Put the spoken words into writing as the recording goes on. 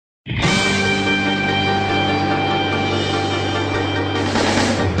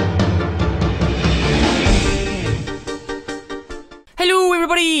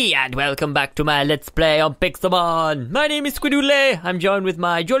everybody, and welcome back to my Let's Play on Pixelmon. My name is Squidule. I'm joined with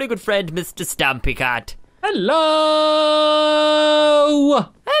my jolly good friend, Mr. Stampy Cat. Hello!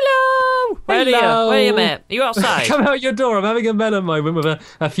 Hello! Where are you, mate? Are you outside? Come out your door. I'm having a melon moment with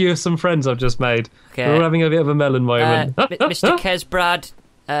some friends I've just made. Okay. We're all having a bit of a melon moment. Mr. Kesbrad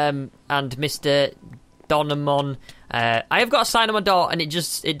and Mr. Donamon. I have got a sign on my door, and it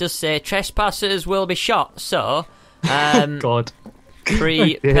does say trespassers will be shot. So, God.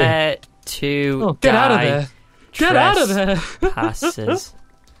 Prepare to die. Get out of there! Get out of there! Passes.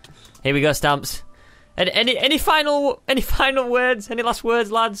 Here we go, Stamps. Any final words? Any last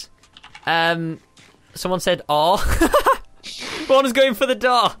words, lads? Someone said, "Oh." One is going for the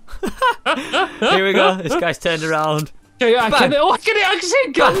door. Here we go. This guy's turned around. Okay, I can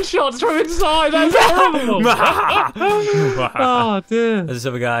see gunshots from inside. That's horrible. Oh dear. There's this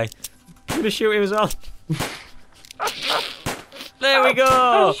other guy. I'm gonna shoot him as well. There we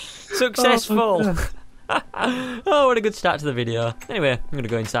go. Successful. Oh, what a good start to the video. Anyway, I'm going to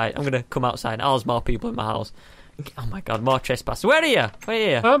go inside. I'm going to come outside. Oh, there's more people in my house. Oh my god, more trespassers. Where are you?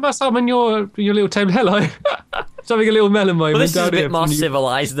 I'm in your little table. Hello. Just having a little melon moment. Well, this down is a bit here more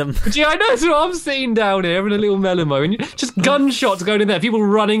civilised than... Yeah, I know, that's what I'm seeing down here, having a little melon moment. Just gunshots going in there, people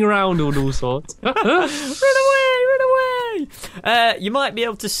running around all sorts. Run away! You might be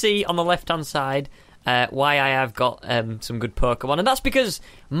able to see on the left-hand side why I have got some good Pokemon, and that's because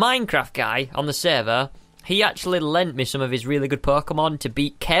Minecraft guy on the server, he actually lent me some of his really good Pokemon to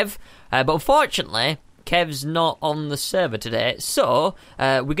beat Kev, but unfortunately Kev's not on the server today, so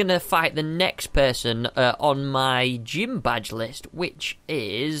we're going to fight the next person on my gym badge list, which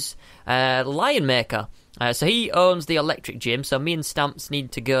is Lion Maker. So he owns the electric gym, so me and Stamps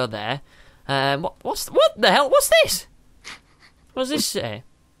need to go there. What the hell? What's this? What does this say?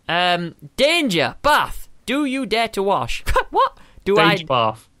 Danger, bath. Do you dare to wash? What? Danger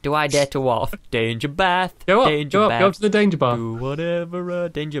bath. Do I dare to wash? Danger bath. Go up, danger go up, bath. go up to the danger bath. Do whatever a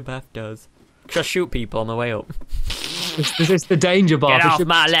danger bath does. Just shoot people on the way up. This is the danger bath. Get off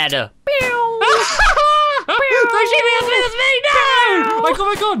my ladder. Don't shoot me, that's me, no! My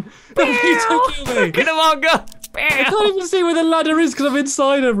god, please don't kill me. Get him on, go. I can't even see where the ladder is because I'm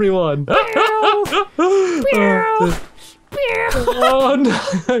inside everyone. Oh no!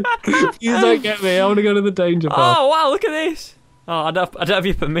 Please don't get me. I want to go to the danger bath. Oh wow! Look at this. Oh, I don't have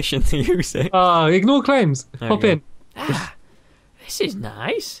your permission to use it. Ignore claims. Hop in. This is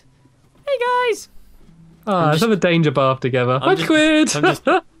nice. Hey guys. Let's have a danger bath together. I'm just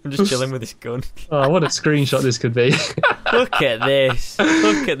chilling with this gun. Oh, what a screenshot this could be. Look at this.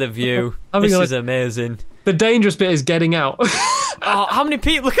 Look at the view. This is amazing. The dangerous bit is getting out. Oh, how many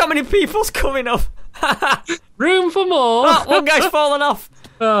people? Look how many people's coming up. Room for more. Oh, one guy's fallen off.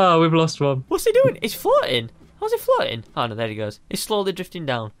 Oh, we've lost one. What's he doing? He's floating. How's he floating? Oh no, there he goes. He's slowly drifting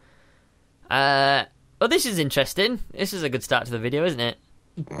down. Well, this is interesting. This is a good start to the video, isn't it?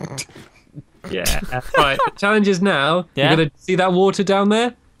 Yeah. Right. The challenge is now. Yeah? You gotta see that water down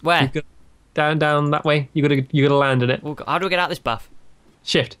there. Where? Down that way. You gotta land in it. How do we get out of this bath?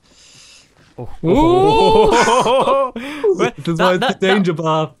 Shift. Oh. This is why it's the danger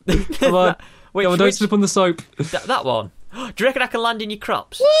bath. Come on. Wait, Come on, don't slip on the soap. That one. Do you reckon I can land in your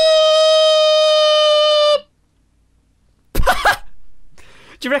crops?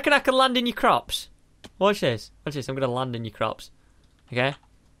 Do you reckon I can land in your crops? Watch this. Watch this. I'm going to land in your crops. Okay?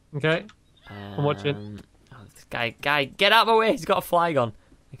 Okay. I'm watching. Oh, this guy, get out of my way. He's got a flag on.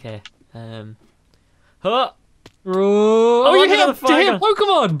 Okay. Oh, you hit a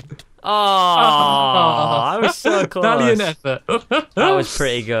Pokemon! Oh, I was so close. Valiant effort. That was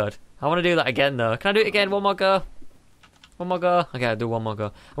pretty good. I want to do that again, though. Can I do it again? One more go. One more go. Okay, I'll do one more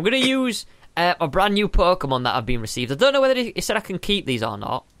go. I'm going to use a brand new Pokemon that I've been received. I don't know whether he said I can keep these or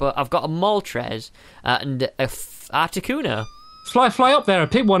not, but I've got a Moltres and a Articuno. Fly up there.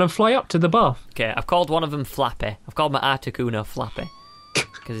 Pick one and fly up to the bath. Okay, I've called one of them Flappy. I've called my Articuno Flappy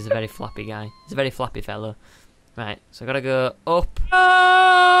because he's a very flappy guy. He's a very flappy fellow. Right, so I gotta go up.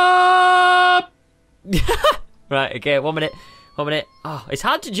 Right, okay, 1 minute. 1 minute. Oh, it's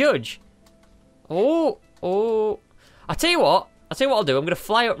hard to judge. Oh. I'll tell you what I'll do. I'm gonna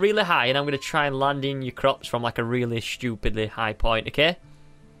fly up really high and I'm gonna try and land in your crops from like a really stupidly high point, okay?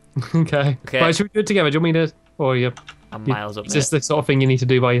 Okay. Right, should we do it together? Do you want me to... Or you... I'm miles up there. It's just the sort of thing you need to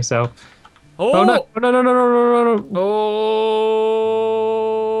do by yourself. Oh no. No.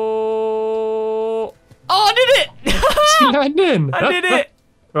 Oh, I did it! You landed in. I did it!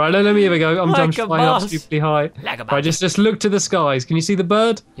 Right, let me have a go. I'm Like flying boss. up stupidly high. Like a Right, just look to the skies. Can you see the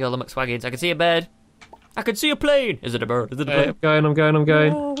bird? Yola McSwaggins, I can see a bird. I can see a plane. Is it a bird? Is it a plane? I'm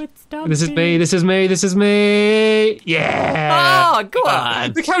going. Oh, it's This is me. This is me. This is me. Yeah. Oh, go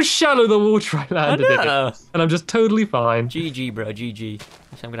on. Look how shallow the water I landed in. And I'm just totally fine. GG, bro. GG. So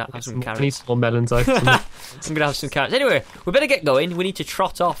I'm gonna have some carrots. I need some more melons. I'm gonna have some carrots. Anyway, we better get going. We need to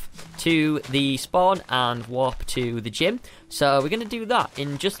trot off to the spawn and warp to the gym. So we're gonna do that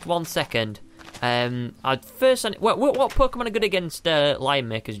in just 1 second. What Pokemon are good against Lion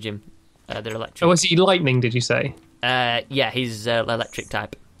Maker's gym? They're electric. Oh, is he lightning? Did you say? Yeah, he's electric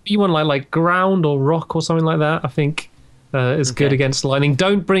type. You want like ground or rock or something like that? I think is good against lightning.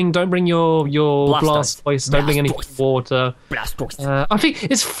 Don't bring your Blastoise. Don't bring any water. Blastoise. I think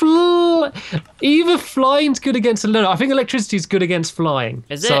it's either flying's good against I think electricity is good against flying.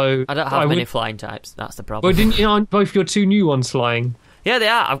 Is it? So I don't have many flying types. That's the problem. Well, didn't you know both your 2 new ones flying? Yeah, they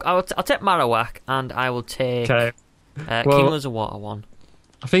are. I'll take Marowak and I will take Kingler's a water one.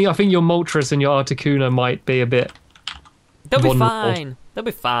 I think your Moltres and your Articuno might be a bit. They'll be fine. They'll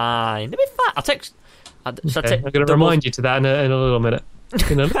be fine. I'll take. I'm going to remind you to that in a little minute.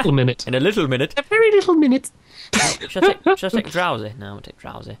 In a little minute. In a little minute. A very little minute. Should I take Drowsy? No, I'll take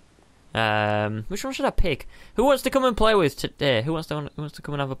Drowsy. Which one should I pick? Who wants to come and play with today? Who wants to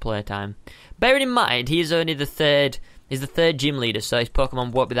come and have a playtime? Bearing in mind, he's only the third. He's the 3rd gym leader, so his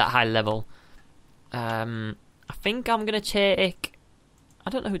Pokemon won't be that high level. I think I'm gonna take. I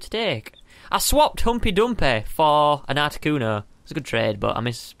don't know who to take. I swapped Humpy Dumpy for an Articuno. It's a good trade, but I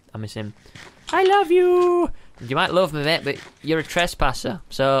miss him. I love you. You might love me, mate, but you're a trespasser,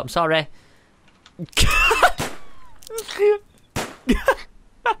 so I'm sorry.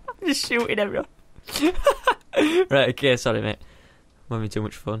 Just shooting everyone. Right, okay, sorry, mate. I'm having too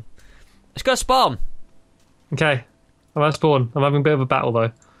much fun. Let's go spawn. Okay, I'm at spawn. I'm having a bit of a battle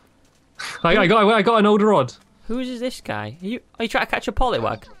though. I got an old rod. Who is this guy? Are you trying to catch a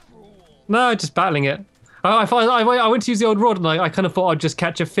Poliwag? No, just battling it. I went to use the old rod and I kind of thought I'd just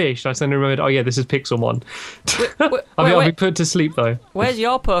catch a fish. I suddenly remembered, oh yeah, this is Pixelmon. I'll be put to sleep though. Where's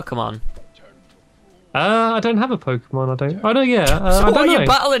your Pokemon? I don't have a Pokemon. I don't. Oh no, yeah. So I don't what know. are you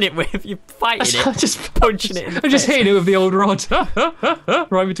battling it with? You're fighting it. I'm just punching it. I'm just hitting it with the old rod,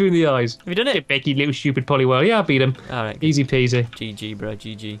 right between the eyes. Have you done it? Becky, little stupid Poliwhirl. Yeah, I beat him. All right. Easy peasy. GG, bro.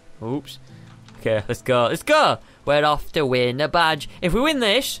 GG. Oops. Okay, let's go. Let's go. We're off to win a badge. If we win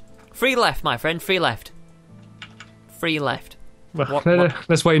this, free left, my friend. Free left. Free left. Well,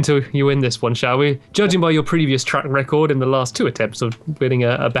 let's wait until you win this one, shall we? Judging by your previous track record in the last 2 attempts of winning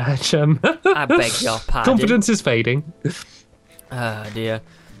a badge, I beg your pardon. Confidence is fading. Oh dear.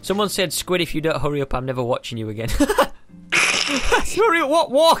 Someone said, "Squid, if you don't hurry up, I'm never watching you again." Hurry up!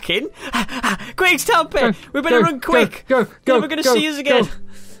 What? Walking? Quick, Stampy! We better run quick. Go! They're never going to see us again.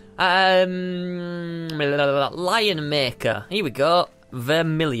 Lion Maker. Here we go.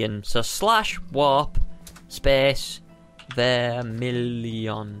 Vermilion. So / warp space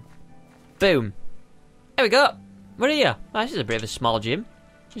Vermilion. Boom. There we go. Where are you? Oh, this is a bit of a small gym.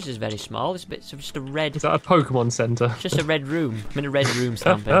 This is very small. This bit's just a red. Is that a Pokemon Center? It's just a red room. I'm in a red room,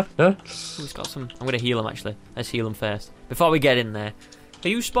 Stampy. It's got some. I'm gonna heal him actually. Let's heal him first before we get in there. Are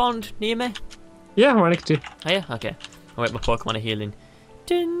you spawned near me? Yeah, I'm right next to you. Are you? Okay. I'll wait. My Pokemon are healing.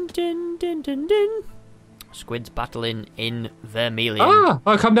 Din din din din din. Squid's battling in Vermilion.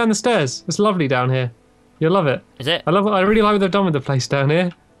 Oh, come down the stairs. It's lovely down here. You'll love it. Is it? I really like what they've done with the place down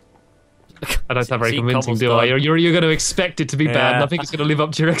here. I don't sound very convincing, do I? You're going to expect it to be bad, and I think it's going to live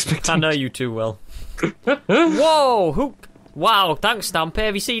up to your expectations. I know you too well. Whoa! Wow! Thanks, Stampy.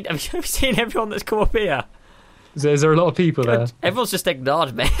 Have you seen everyone that's come up here? Is there a lot of people there? Everyone's just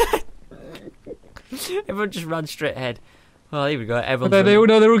ignored me. Everyone just ran straight ahead. Well, here we go. They're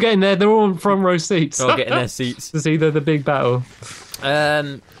all getting there. They're all on front row seats. They're all getting their seats to see the big battle.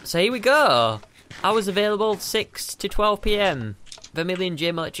 So here we go. Hours available 6 to 12 p.m. Vermilion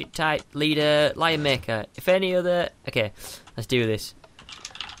Gym, electric type, leader, Lion Maker. If any other... Okay, let's do this.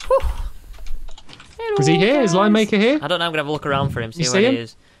 Is he here? Is Lion Maker here? I don't know, I'm going to have a look around for him, see where he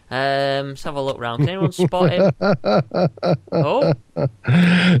is. Let's have a look round. Can anyone spot him? Oh.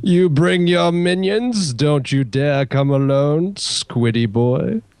 You bring your minions. Don't you dare come alone, Squiddy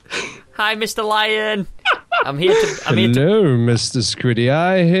boy. Hi, Mr. Lion. Hello, Mr. Squiddy.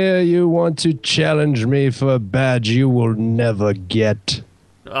 I hear you want to challenge me for a badge you will never get.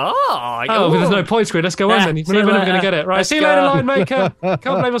 Oh, there's no point, Squid. Let's go on then. We're never going to get it. Right, see you later, Lion Maker. Can't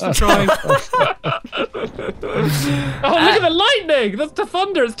blame us for trying. Oh, look at the lightning. That's the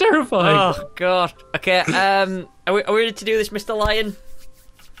thunder. It's terrifying. Oh, God. Okay, are we ready to do this, Mr. Lion?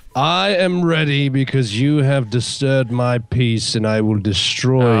 I am ready because you have disturbed my peace and I will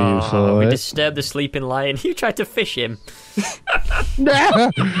destroy you for we it. disturbed the sleeping lion. You tried to fish him. It wasn't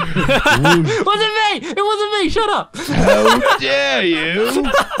me! It wasn't me! Shut up! How dare you!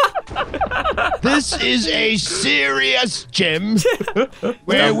 This is a serious gym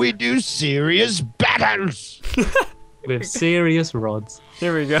where we do serious battles. With serious rods.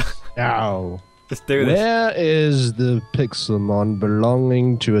 Here we go. Now, Let's do this. where is the Pixelmon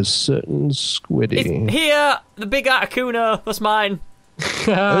belonging to a certain Squiddy? Here, the big Articuno. That's mine.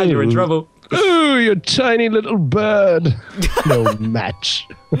 You're in trouble. Ooh, you tiny little bird. No match.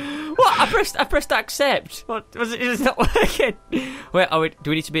 What? I pressed accept. What was it? It's not working. Wait, do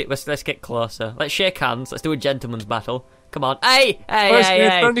we need to be? Let's get closer. Let's shake hands. Let's do a gentleman's battle. Come on. Hey.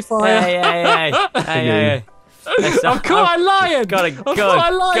 Friendly fire. Hey. I'm caught a lion. Gotta I'm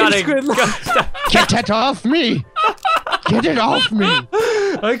caught a lion, Squid. Get it off me. Get it off me.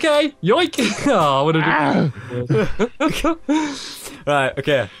 Okay. Yoink. Oh, what Right,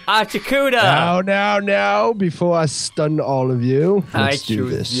 okay. Articuno. Now, before I stun all of you, let's do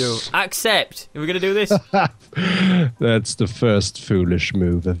choose this. you. Accept. Are we gonna do this? That's the first foolish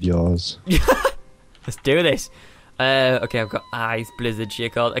move of yours. Let's do this. Okay, I've got Ice Blizzard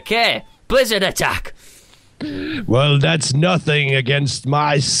Shake called. Okay, Blizzard attack. Well, that's nothing against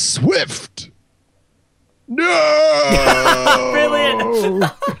my Swift. No!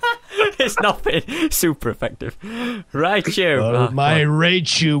 Brilliant. It's not been super effective. Raichu. Well, my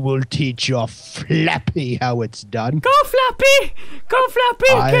Raichu will teach your Flappy how it's done. Go Flappy! Go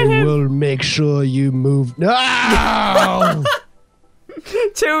Flappy! I will make sure you move. No!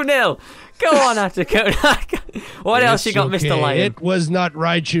 2-0. Go on, Articuno. What else you got, It's Mr. okay. Lion? It was not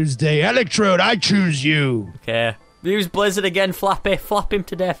Raichu's day. Electrode, I choose you. Okay. Use Blizzard again, Flappy. Flap him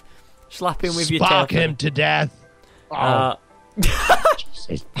to death. Slap him with your tail. Spark him to death. Oh,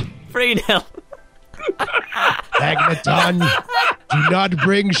 Jesus. 3-0. Magneton, do not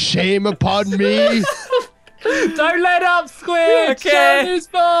bring shame upon me. Don't let up, Squid. Okay. Show who's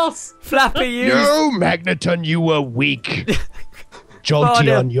boss. Flappy, use. No, Magneton, you were weak.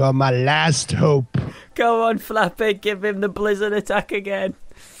 Jolteon, you're my last hope. Go on, Flappy. Give him the Blizzard attack again.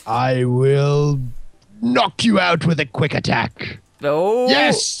 I will knock you out with a quick attack. Oh.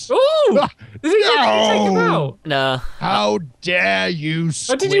 Yes! Ooh! Did he take him out? No. How dare you, How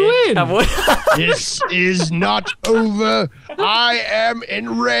Squid? did you win? I would. This is not over. I am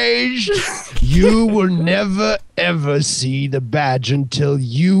enraged. You will never, ever see the badge until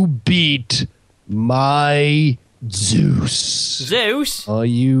you beat my Zeus. Zeus? Are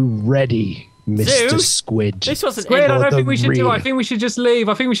you ready, Mr. Zeus? Squid? This wasn't Squid, I in. don't think we should do it. I real- think we should just leave.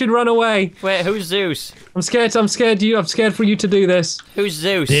 I think we should run away. Wait, who's Zeus? I'm scared for you to do this. Who's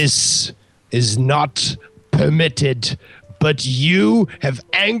Zeus? This is not permitted, but you have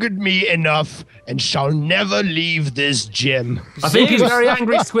angered me enough and shall never leave this gym. I think he's Zeus. very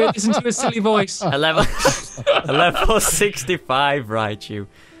angry, Squid. Listen to his silly voice. A level 65, Raichu.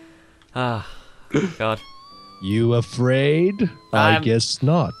 Ah, God. You afraid? I guess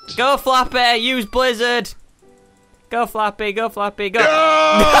not. Go Flappy, use Blizzard. Go Flappy, go Flappy, go.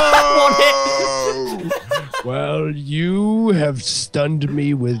 No! Well, you have stunned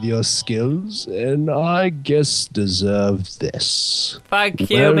me with your skills, and I guess deserve this. Thank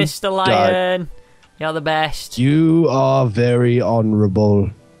you, Well Mr. Lion. You're the best. You are very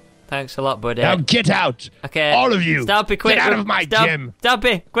honorable. Thanks a lot, buddy. Now get out! Okay. All of you! Stampy, quick. Get out of my gym!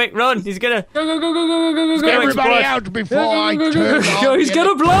 Stampy, quick, run. He's gonna... Go, go, go, go, go, go, go, go. Everybody explode. out before I turn Go, on he's the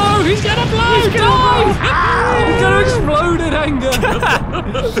gonna blow! He's gonna blow! He's gonna explode in anger!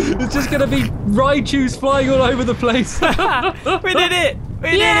 It's just gonna be Raichus flying all over the place. We did it!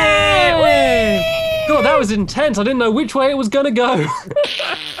 We did Yay! it! God, that was intense. I didn't know which way it was gonna go.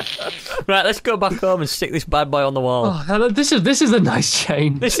 Right, let's go back home and stick this bad boy on the wall. Oh, hello, this is a nice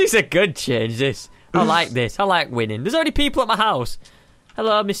change. This is a good change, this. I like this. I like winning. There's already people at my house.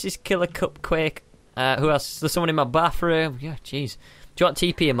 Hello, Mrs. Killer Cupquake. Who else? There's someone in my bathroom. Yeah, jeez. Do you want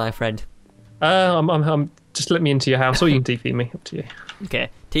TP in, my friend? I'm just let me into your house, or you can TP me. Up to you.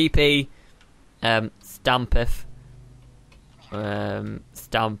 Okay. TP. Stampeth.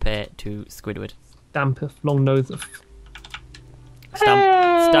 Stamp it to Squidward. Dampeth, long nose.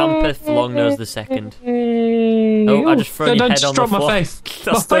 Stampeth, Longnose the second. Oh, I just thrown your head on the drop floor. my face.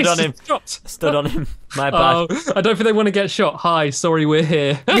 I stood on face him. just dropped. Stood on him. My bad. Oh, I don't think they want to get shot. Hi, sorry, we're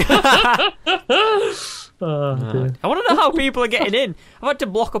here. Oh, dear. I want to know how people are getting in. I've had to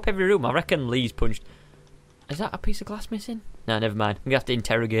block up every room. I reckon Lee's punched. Is that a piece of glass missing? No, never mind. I'm going to have to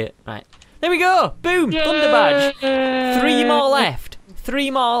interrogate. Right. There we go. Boom. Thunder badge. 3 more left.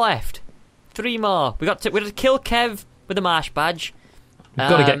 3 more left. 3 more. We got to kill Kev with the marsh badge. We've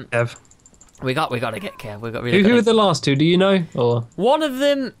got to get Kev. We got to get Kev. We got Who are the last two? Do you know? Or one of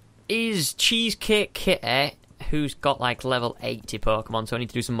them is Cheesecake Kitty, who's got like level 80 Pokemon, so I need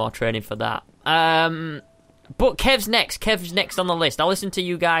to do some more training for that. But Kev's next. Kev's next on the list. I'll listen to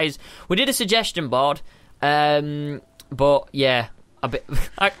you guys. We did a suggestion board, but yeah, a bit.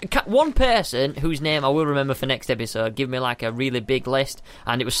 One person whose name I will remember for next episode gave me like a really big list,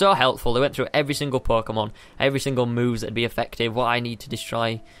 and it was so helpful. They went through every single Pokemon, every single moves that'd be effective, what I need to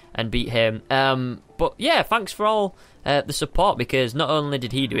destroy and beat him. But yeah, thanks for all the support, because not only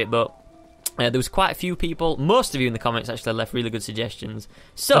did he do it, but there was quite a few people, most of you in the comments actually left really good suggestions.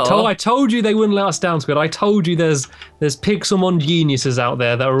 So I told you they wouldn't let us down, Squid. I told you there's Pixelmon geniuses out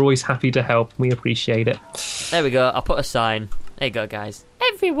there that are always happy to help. We appreciate it. There we go. I'll put a sign. There you go, guys.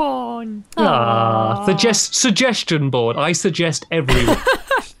 Everyone. Suggestion board. I suggest everyone.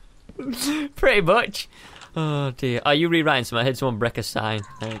 Pretty much. Oh dear. Are you rewriting some? I heard someone break a sign.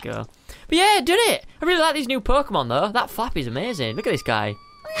 There you go. But yeah, did it. I really like these new Pokemon though. That Flappy's amazing. Look at this guy.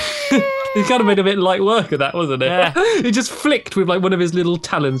 He kind of made a bit light work of that, wasn't it? Yeah. He just flicked with like one of his little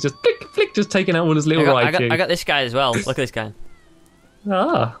talons, just flick, flick, just taking out all his little Raichu. I got this guy as well. Look at this guy.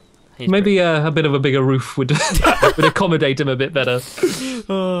 Maybe a bit of a bigger roof would accommodate him a bit better.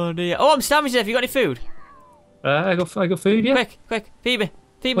 Oh dear. Oh, I'm starving. Have you got any food? I got food. Yeah. Quick, feed me.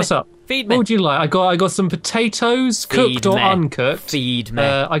 What's up? Feed me. What would you like? I got some potatoes, cooked or uncooked. Feed me.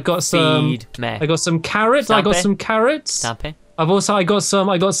 I got some. Feed me. I got some carrots. Stampy. I got some carrots. Stampy. I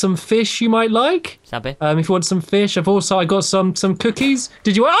got some fish you might like. Stampy. If you want some fish, I got some cookies.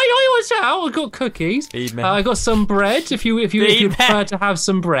 Did you? I got cookies. Feed me. I got some bread. If you prefer to have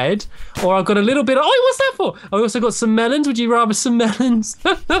some bread, or I've got a little bit. What's that for? I also got some melons. Would you rather some melons?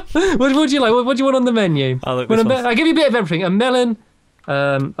 What would you like? What do you want on the menu? I'll give you a bit of everything. A melon,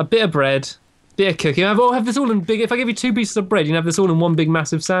 a bit of bread. Bit of cookie. I'll have this all in big. If I give you 2 pieces of bread, you can have this all in one big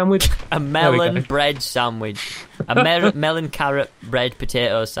massive sandwich. A melon bread sandwich. A melon, carrot, bread,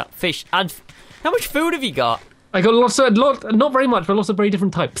 potatoes, fish. And how much food have you got? I got not very much, but lots of very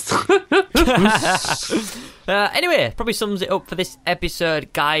different types. Anyway, probably sums it up for this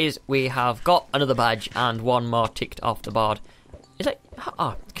episode, guys. We have got another badge and one more ticked off the board. Is it?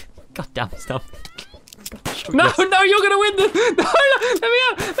 Oh, god damn, stop. No, you're gonna win this. No, let me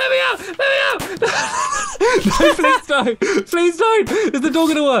out. No, please don't. Is the door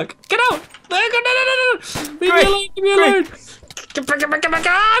gonna work? Get out. No. Leave me alone. Get back.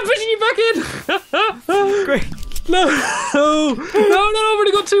 I'm pushing you back in. Great. No, I've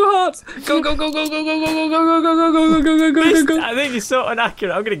already got 2 hearts. Go. I think you're so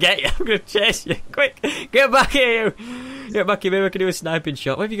inaccurate. I'm gonna get you. I'm gonna chase you. Quick, get back here, you. Get back here. Maybe I can do a sniping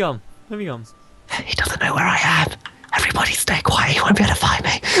shot. Where have you gone? He doesn't know where I am. Everybody stay quiet. He won't be able to find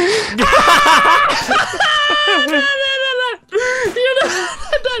me.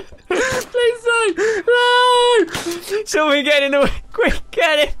 Please don't. No. Somebody get in the way. Quick,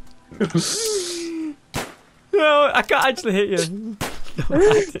 get him. No, I can't actually hit you.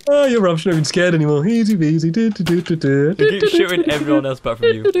 Oh, you're rubbish. Not even scared anymore. Easy peasy. You keep shooting everyone else apart from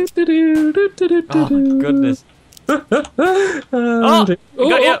you. Oh, goodness. Got you. Go!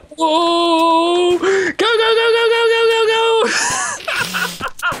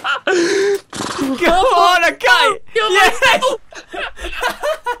 Come on, I got it. Yes.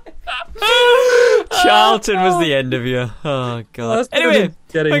 Charlton was the end of you. Oh god. Anyway,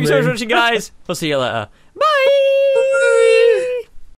 thank you so much for watching, guys. I'll see you later.